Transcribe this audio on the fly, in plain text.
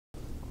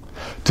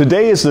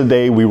Today is the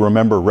day we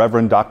remember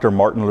Reverend Dr.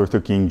 Martin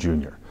Luther King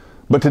Jr.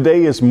 But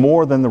today is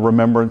more than the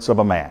remembrance of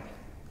a man.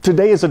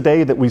 Today is a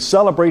day that we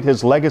celebrate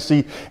his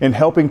legacy in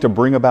helping to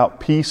bring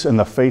about peace in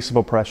the face of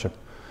oppression.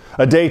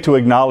 A day to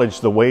acknowledge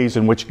the ways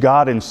in which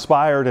God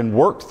inspired and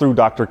worked through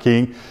Dr.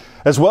 King,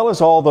 as well as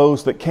all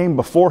those that came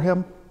before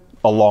him,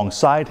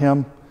 alongside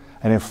him,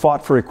 and have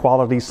fought for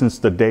equality since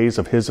the days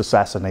of his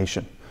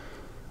assassination.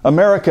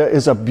 America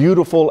is a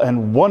beautiful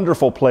and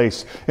wonderful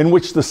place in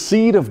which the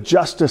seed of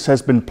justice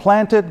has been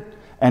planted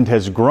and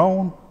has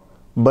grown,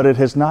 but it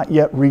has not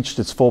yet reached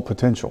its full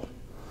potential.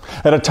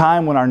 At a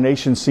time when our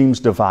nation seems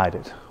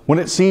divided, when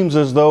it seems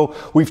as though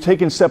we've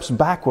taken steps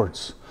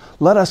backwards,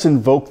 let us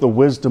invoke the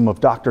wisdom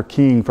of Dr.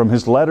 King from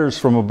his letters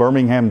from a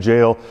Birmingham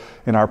jail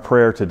in our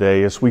prayer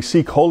today as we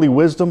seek holy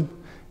wisdom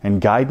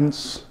and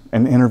guidance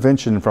and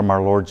intervention from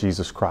our Lord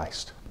Jesus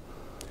Christ.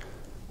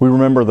 We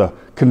remember the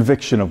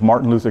conviction of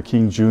Martin Luther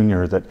King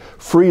Jr. that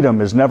freedom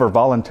is never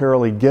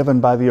voluntarily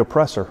given by the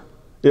oppressor.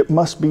 It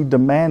must be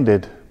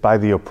demanded by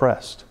the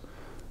oppressed.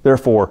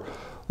 Therefore,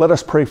 let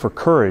us pray for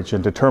courage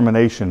and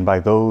determination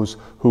by those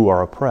who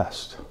are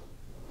oppressed.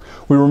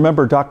 We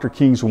remember Dr.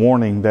 King's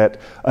warning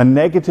that a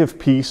negative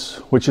peace,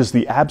 which is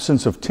the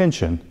absence of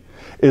tension,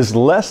 is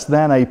less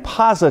than a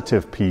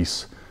positive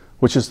peace,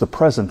 which is the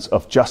presence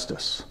of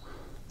justice.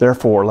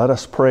 Therefore, let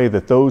us pray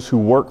that those who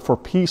work for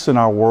peace in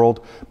our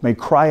world may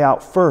cry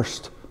out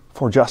first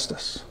for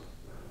justice.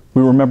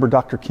 We remember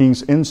Dr.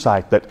 King's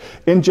insight that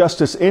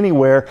injustice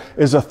anywhere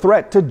is a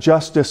threat to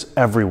justice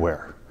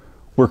everywhere.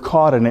 We're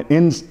caught in an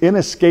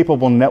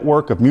inescapable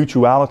network of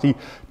mutuality,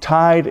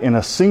 tied in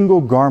a single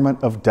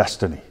garment of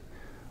destiny.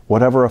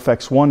 Whatever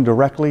affects one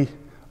directly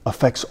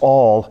affects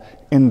all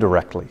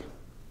indirectly.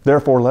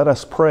 Therefore, let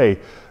us pray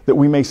that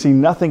we may see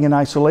nothing in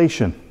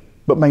isolation,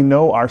 but may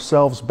know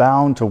ourselves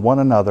bound to one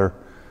another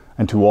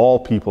and to all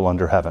people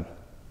under heaven.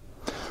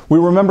 We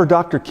remember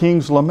Dr.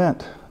 King's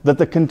lament that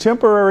the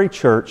contemporary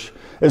church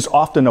is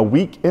often a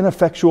weak,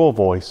 ineffectual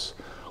voice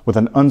with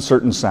an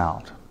uncertain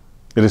sound.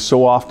 It is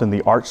so often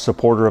the arch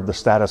supporter of the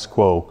status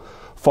quo,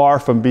 far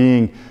from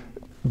being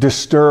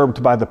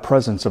disturbed by the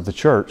presence of the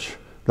church.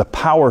 The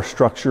power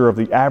structure of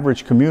the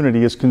average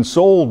community is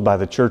consoled by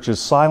the church's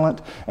silent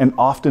and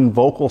often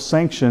vocal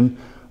sanction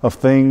of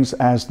things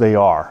as they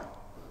are.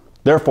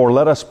 Therefore,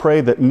 let us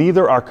pray that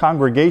neither our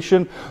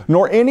congregation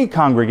nor any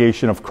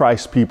congregation of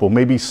Christ's people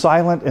may be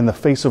silent in the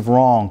face of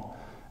wrong,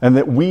 and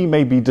that we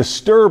may be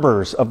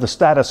disturbers of the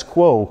status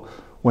quo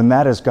when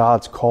that is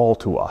God's call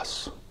to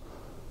us.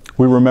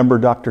 We remember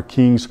Dr.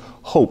 King's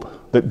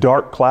hope that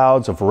dark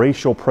clouds of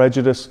racial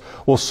prejudice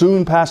will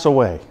soon pass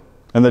away,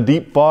 and the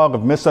deep fog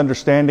of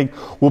misunderstanding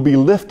will be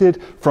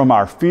lifted from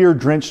our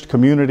fear-drenched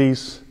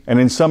communities, and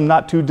in some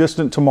not too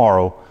distant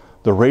tomorrow,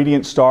 the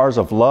radiant stars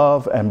of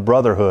love and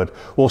brotherhood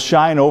will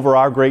shine over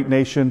our great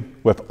nation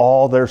with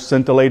all their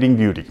scintillating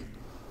beauty.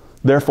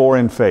 Therefore,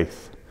 in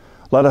faith,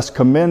 let us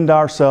commend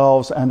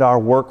ourselves and our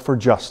work for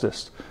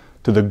justice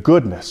to the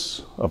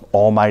goodness of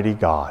Almighty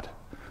God.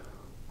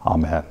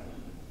 Amen.